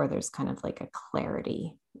its core, there's kind of like a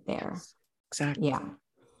clarity there. Exactly. Yeah.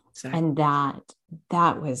 Exactly. And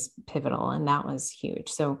that was pivotal, and that was huge.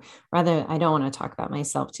 So I don't want to talk about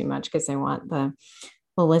myself too much, because I want the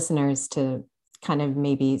listeners to kind of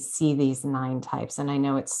maybe see these 9 types. And I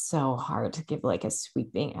know it's so hard to give like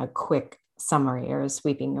a quick summary or a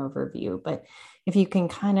sweeping overview, but if you can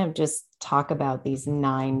kind of just talk about these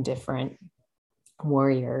 9 different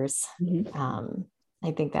warriors,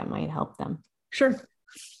 I think that might help them. Sure.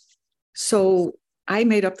 So I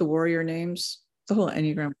made up the warrior names. The whole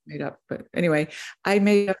Enneagram made up, but anyway, I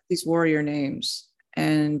made up these warrior names.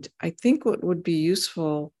 And I think what would be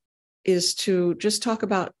useful is to just talk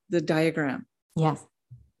about the diagram. Yes.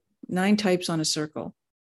 9 types on a circle.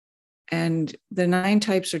 And the 9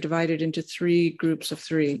 types are divided into 3 groups of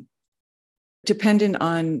 3, dependent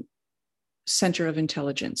on center of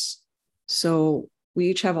intelligence. So we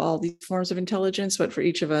each have all these forms of intelligence, but for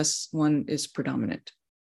each of us, one is predominant.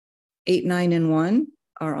 8, 9, and 1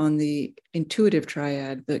 are on the intuitive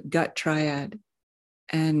triad, the gut triad.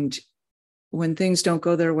 And when things don't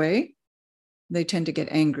go their way, they tend to get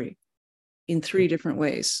angry in 3 different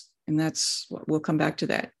ways. And that's what we'll come back to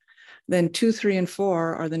that. Then 2, 3, and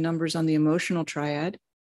 4 are the numbers on the emotional triad.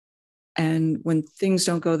 And when things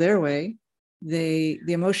don't go their way, the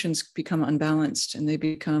emotions become unbalanced and they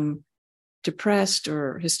become depressed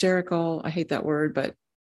or hysterical. I hate that word, but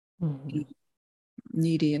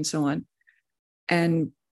needy and so on.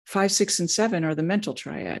 And 5, 6, and 7 are the mental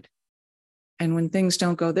triad. And when things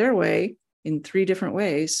don't go their way in 3 different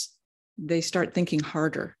ways, they start thinking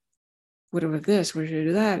harder. What about this? What should I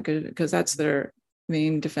do that? Because that's their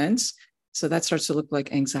main defense. So that starts to look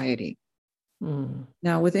like anxiety.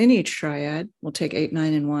 Now, within each triad, we'll take 8,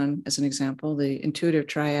 9, and 1 as an example. The intuitive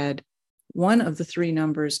triad, one of the 3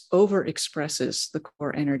 numbers overexpresses the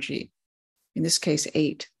core energy. In this case,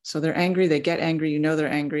 8. So they're angry, they get angry, you know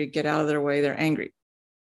they're angry, get out of their way, they're angry.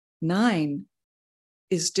 9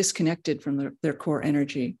 is disconnected from their core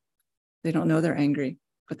energy. They don't know they're angry,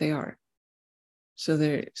 but they are. So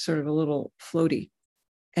they're sort of a little floaty.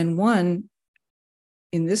 And 1,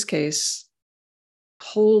 in this case,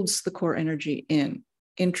 holds the core energy in,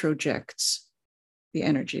 introjects the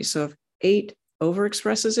energy. So if 8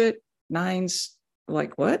 overexpresses it, 9's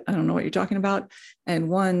like, what? I don't know what you're talking about. And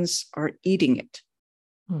 1's are eating it.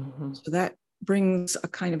 Mm-hmm. So that brings a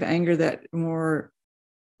kind of anger that more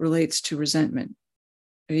relates to resentment.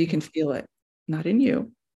 You can feel it, not in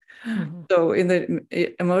you. Mm-hmm. So in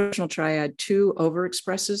the emotional triad, 2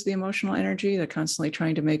 overexpresses the emotional energy. They're constantly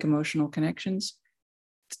trying to make emotional connections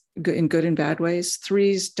in good and bad ways.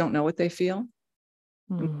 3s don't know what they feel.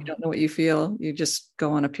 Mm-hmm. You don't know what you feel. You just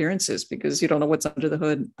go on appearances because you don't know what's under the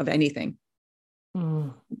hood of anything. Mm-hmm.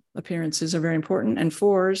 Appearances are very important. And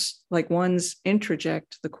 4s, like 1s,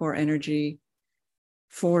 introject the core energy.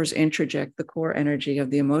 4s introject the core energy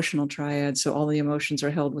of the emotional triad. So all the emotions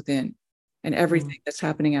are held within. And everything that's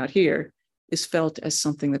happening out here is felt as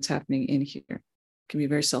something that's happening in here. It can be a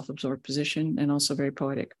very self-absorbed position and also very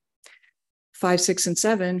poetic. 5, 6, and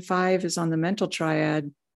 7, 5 is on the mental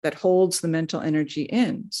triad that holds the mental energy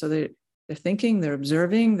in. So they're thinking, they're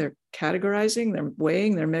observing, they're categorizing, they're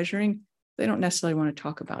weighing, they're measuring. They don't necessarily want to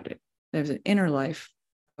talk about it. There's an inner life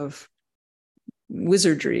of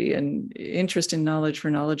wizardry and interest in knowledge for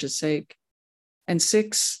knowledge's sake. And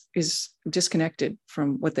 6 is disconnected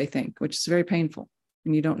from what they think, which is very painful.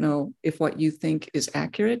 And you don't know if what you think is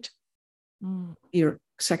accurate. You're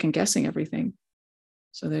second guessing everything.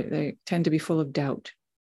 So they tend to be full of doubt.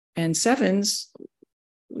 And 7s,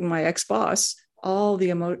 my ex-boss, all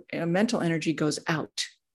the mental energy goes out.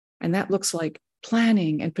 And that looks like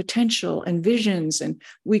planning and potential and visions. And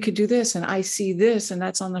we could do this. And I see this. And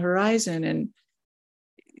that's on the horizon. And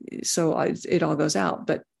so it all goes out.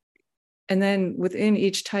 And then within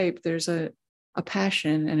each type, there's a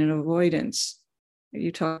passion and an avoidance.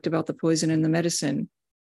 You talked about the poison and the medicine.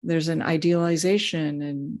 There's an idealization,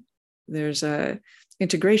 and there's a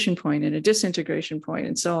integration point and a disintegration point,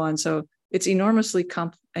 and so on. So it's enormously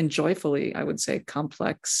and joyfully, I would say,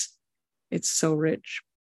 complex. It's so rich.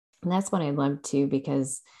 And that's what I love too,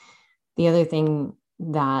 because the other thing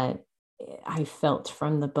that I felt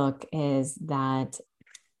from the book is that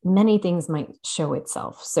many things might show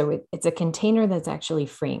itself. So it's a container that's actually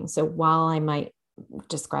freeing. So while I might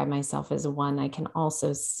describe myself as a 1, I can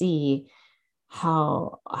also see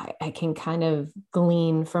how I can kind of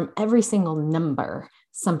glean from every single number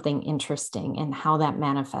something interesting and how that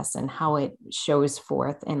manifests and how it shows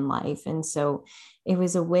forth in life. And so it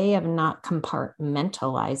was a way of not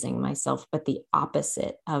compartmentalizing myself, but the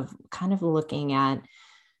opposite of kind of looking at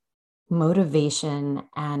motivation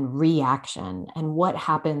and reaction and what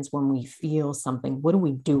happens when we feel something. What do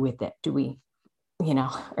we do with it? Do we,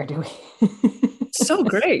 or do we? So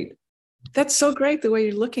great. That's so great the way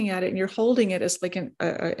you're looking at it, and you're holding it as like an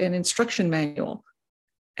instruction manual.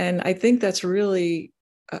 And I think that's really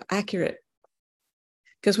accurate,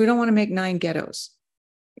 because we don't want to make 9 ghettos,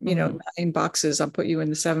 9 boxes. I'll put you in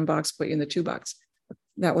the 7 box, put you in the 2 box.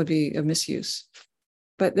 That would be a misuse.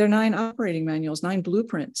 But they're 9 operating manuals, 9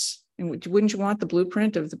 blueprints. And wouldn't you want the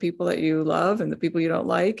blueprint of the people that you love and the people you don't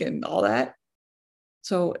like and all that?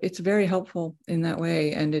 So it's very helpful in that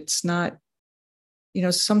way. And it's not,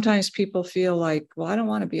 sometimes people feel like, well, I don't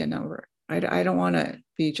want to be a number. I don't want to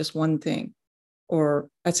be just one thing, or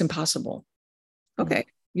that's impossible. Okay,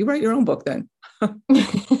 you write your own book then.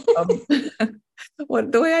 The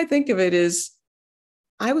way I think of it is,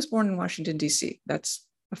 I was born in Washington, D.C. That's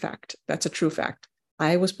a fact. That's a true fact.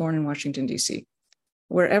 I was born in Washington, D.C.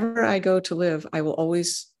 Wherever I go to live, I will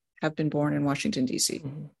always have been born in Washington, D.C.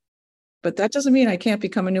 Mm-hmm. But that doesn't mean I can't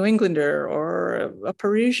become a New Englander or a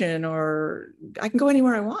Parisian, or I can go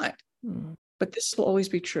anywhere I want. Mm-hmm. But this will always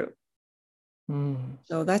be true. Mm-hmm.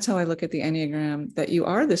 So that's how I look at the Enneagram, that you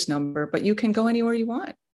are this number, but you can go anywhere you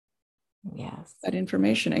want. Yes. That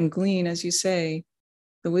information and glean, as you say,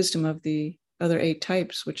 the wisdom of the other 8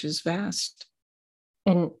 types, which is vast.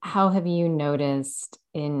 And how have you noticed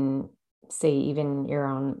in, say, even your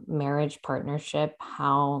own marriage partnership,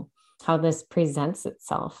 how this presents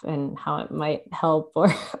itself and how it might help or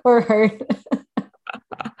hurt?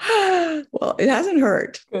 Well, it hasn't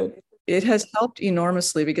hurt. Good. It has helped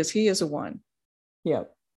enormously, because he is a 1.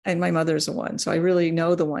 Yep. And my mother's a 1. So I really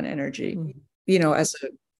know the 1 energy, as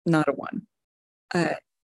not a 1.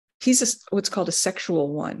 He's what's called a sexual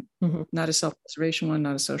 1, not a self-preservation 1,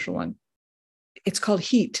 not a social 1. It's called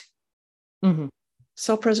heat. Mm-hmm.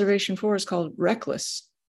 Self-preservation 4 is called reckless.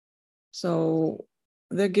 So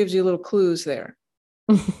that gives you little clues there.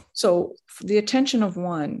 So the attention of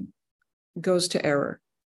 1 goes to error,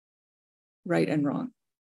 right and wrong.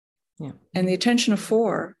 Yeah. And the attention of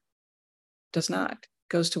 4 does not,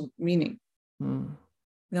 goes to meaning.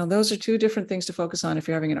 Now, those are two different things to focus on if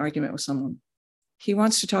you're having an argument with someone. He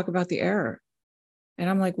wants to talk about the error. And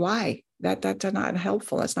I'm like, why? That's not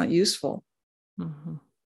helpful. That's not useful. Mm-hmm.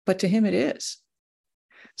 But to him, it is.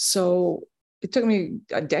 So it took me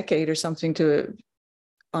a decade or something to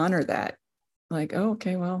honor that. Like, oh,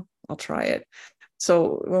 okay, well, I'll try it.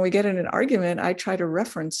 So when we get in an argument, I try to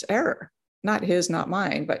reference error, not his, not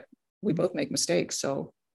mine, but we both make mistakes.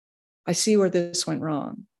 So I see where this went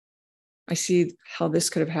wrong. I see how this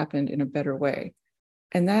could have happened in a better way.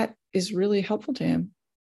 And that is really helpful to him.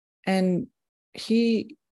 And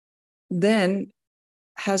he then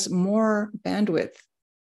has more bandwidth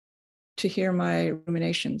to hear my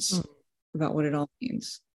ruminations about what it all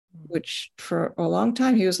means, which for a long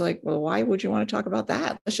time, he was like, well, why would you want to talk about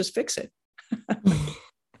that? Let's just fix it.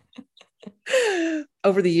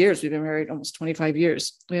 Over the years, we've been married almost 25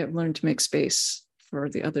 years. We have learned to make space for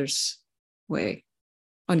the other's way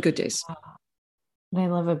on good days. What I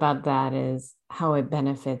love about that is how it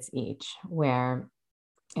benefits each, where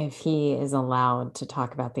if he is allowed to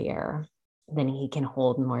talk about the error, then he can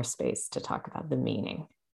hold more space to talk about the meaning.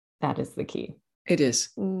 That is the key. It is.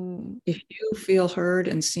 If you feel heard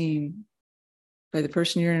and seen by the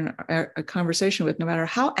person you're in a conversation with, no matter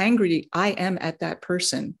how angry I am at that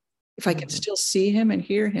person, if I can still see him and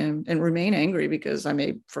hear him and remain angry because I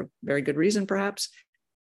may, for very good reason, perhaps,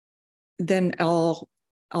 then all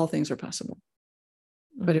things are possible.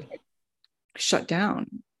 But if I shut down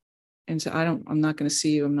and say, I'm not going to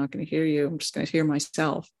see you, I'm not going to hear you, I'm just going to hear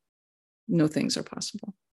myself, no things are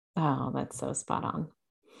possible. Oh, that's so spot on.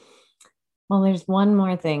 Well, there's one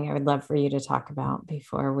more thing I would love for you to talk about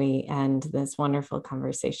before we end this wonderful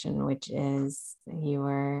conversation, which is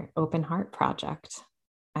your Open Heart Project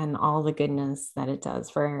and all the goodness that it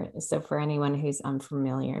does. So for anyone who's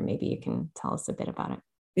unfamiliar, maybe you can tell us a bit about it.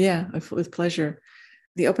 Yeah, with pleasure.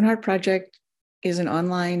 The Open Heart Project is an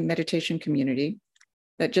online meditation community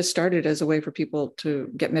that just started as a way for people to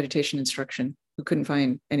get meditation instruction who couldn't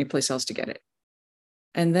find any place else to get it.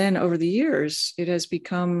 And then over the years, it has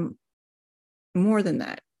become more than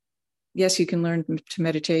that. Yes, you can learn to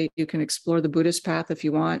meditate. You can explore the Buddhist path if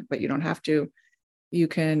you want, but you don't have to. You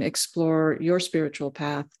can explore your spiritual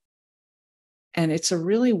path. And it's a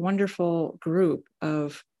really wonderful group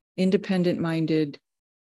of independent-minded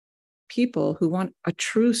people who want a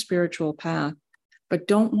true spiritual path, but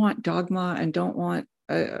don't want dogma and don't want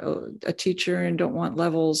a teacher and don't want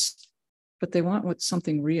levels, but they want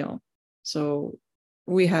something real. So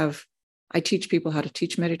I teach people how to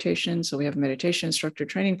teach meditation. So we have a meditation instructor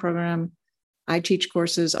training program. I teach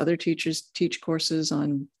courses, other teachers teach courses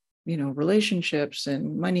on, relationships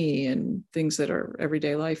and money and things that are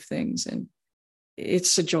everyday life things. And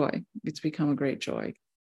it's a joy. It's become a great joy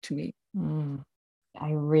to me.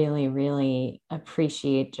 I really, really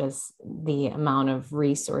appreciate just the amount of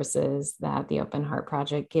resources that the Open Heart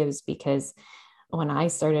Project gives, because when I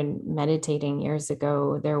started meditating years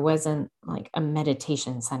ago, there wasn't like a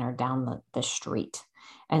meditation center down the street.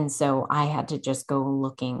 And so I had to just go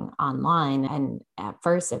looking online. And at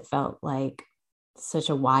first it felt like such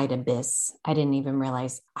a wide abyss. I didn't even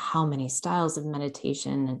realize how many styles of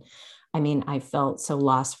meditation. And I mean, I felt so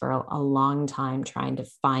lost for a long time trying to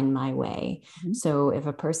find my way. Mm-hmm. So if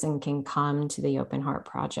a person can come to the Open Heart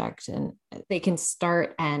Project and they can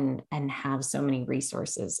start and have so many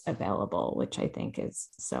resources available, which I think is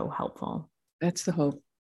so helpful. That's the hope.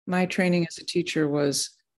 My training as a teacher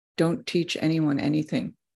was don't teach anyone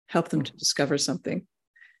anything. Help them to discover something.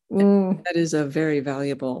 That is a very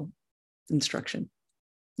valuable instruction.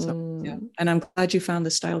 So, yeah. And I'm glad you found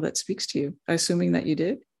the style that speaks to you, assuming that you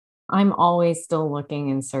did. I'm always still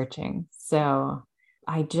looking and searching. So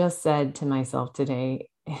I just said to myself today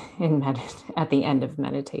at the end of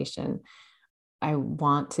meditation, I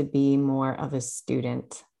want to be more of a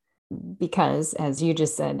student because, as you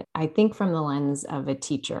just said, I think from the lens of a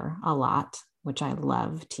teacher a lot, which I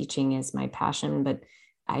love. Teaching is my passion, but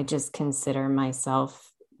I just consider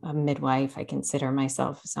myself a midwife. I consider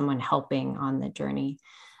myself someone helping on the journey.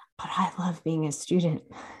 But I love being a student.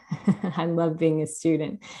 I love being a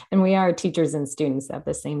student. And we are teachers and students at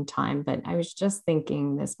the same time. But I was just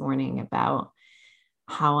thinking this morning about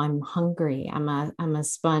how I'm hungry. I'm a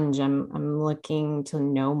sponge. I'm looking to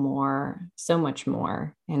know more, so much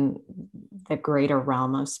more in the greater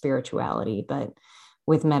realm of spirituality, but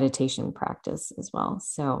with meditation practice as well.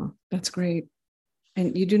 So that's great.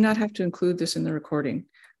 And you do not have to include this in the recording.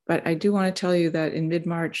 But I do want to tell you that in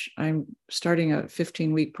mid-March, I'm starting a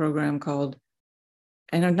 15-week program called,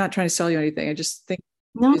 and I'm not trying to sell you anything. I just think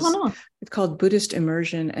no. It's called Buddhist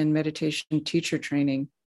Immersion and Meditation Teacher Training,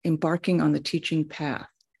 Embarking on the Teaching Path.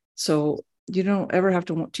 So you don't ever have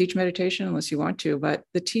to teach meditation unless you want to, but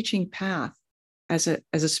the teaching path as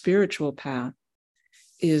a spiritual path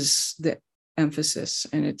is the emphasis.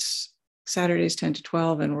 And it's Saturdays 10 to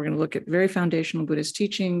 12. And we're going to look at very foundational Buddhist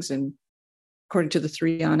teachings and according to the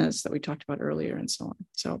three yanas that we talked about earlier and so on.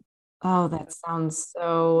 So, oh, that sounds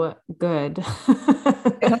so good.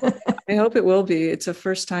 I hope it will be. It's a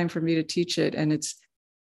first time for me to teach it, and it's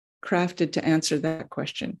crafted to answer that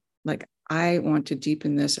question. Like, I want to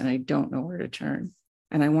deepen this and I don't know where to turn,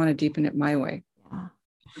 and I want to deepen it my way. Yeah.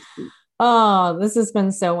 Oh, this has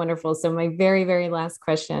been so wonderful. So my very, very last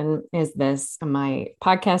question is this. My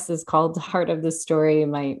podcast is called Heart of the Story.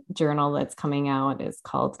 My journal that's coming out is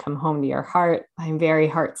called Come Home to Your Heart. I'm very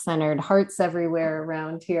heart-centered, hearts everywhere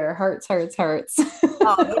around here. Hearts, hearts, hearts.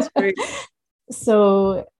 Oh, that's great.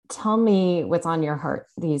 So tell me what's on your heart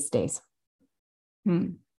these days.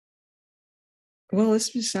 Well,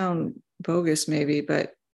 this may sound bogus maybe,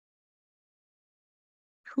 but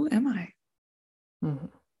who am I? Mm-hmm.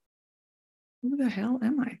 Who the hell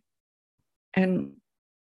am I? And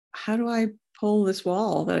how do I pull this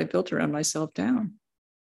wall that I built around myself down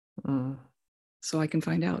so I can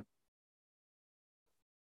find out?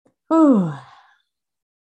 Oh,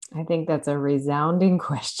 I think that's a resounding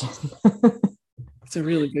question. It's a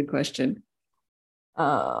really good question.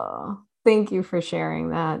 Oh, thank you for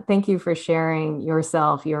sharing that. Thank you for sharing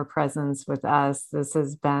yourself, your presence with us. This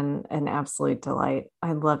has been an absolute delight.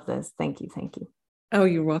 I love this. Thank you. Thank you. Oh,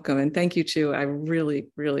 you're welcome. And thank you too. I really,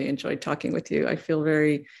 really enjoyed talking with you. I feel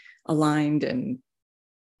very aligned and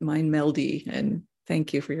mind meldy. And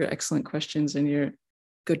thank you for your excellent questions and your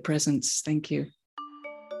good presence. Thank you.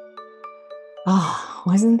 Oh,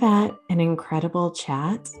 wasn't that an incredible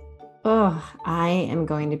chat? Oh, I am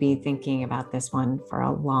going to be thinking about this one for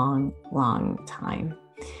a long, long time.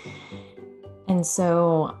 And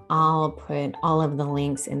so I'll put all of the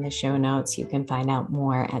links in the show notes. You can find out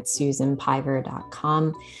more at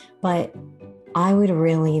susanpiver.com. But I would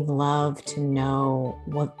really love to know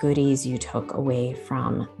what goodies you took away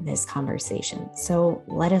from this conversation. So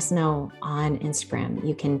let us know on Instagram.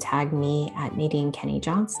 You can tag me at Nadine Kenny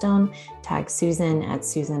Johnstone, tag Susan at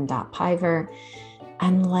susan.piver,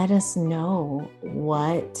 and let us know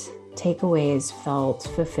what takeaways felt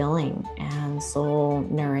fulfilling and soul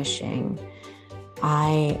nourishing.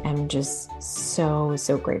 I am just so,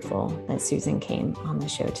 so grateful that Susan came on the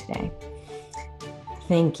show today.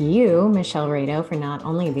 Thank you, Michelle Rado, for not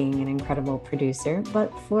only being an incredible producer,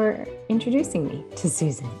 but for introducing me to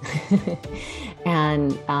Susan.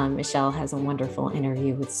 And Michelle has a wonderful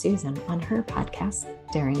interview with Susan on her podcast,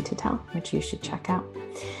 Daring to Tell, which you should check out.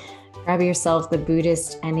 Grab yourself the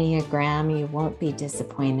Buddhist Enneagram. You won't be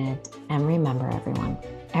disappointed. And remember, everyone,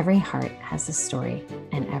 every heart has a story,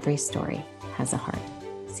 and every story has a heart.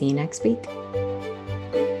 See you next week.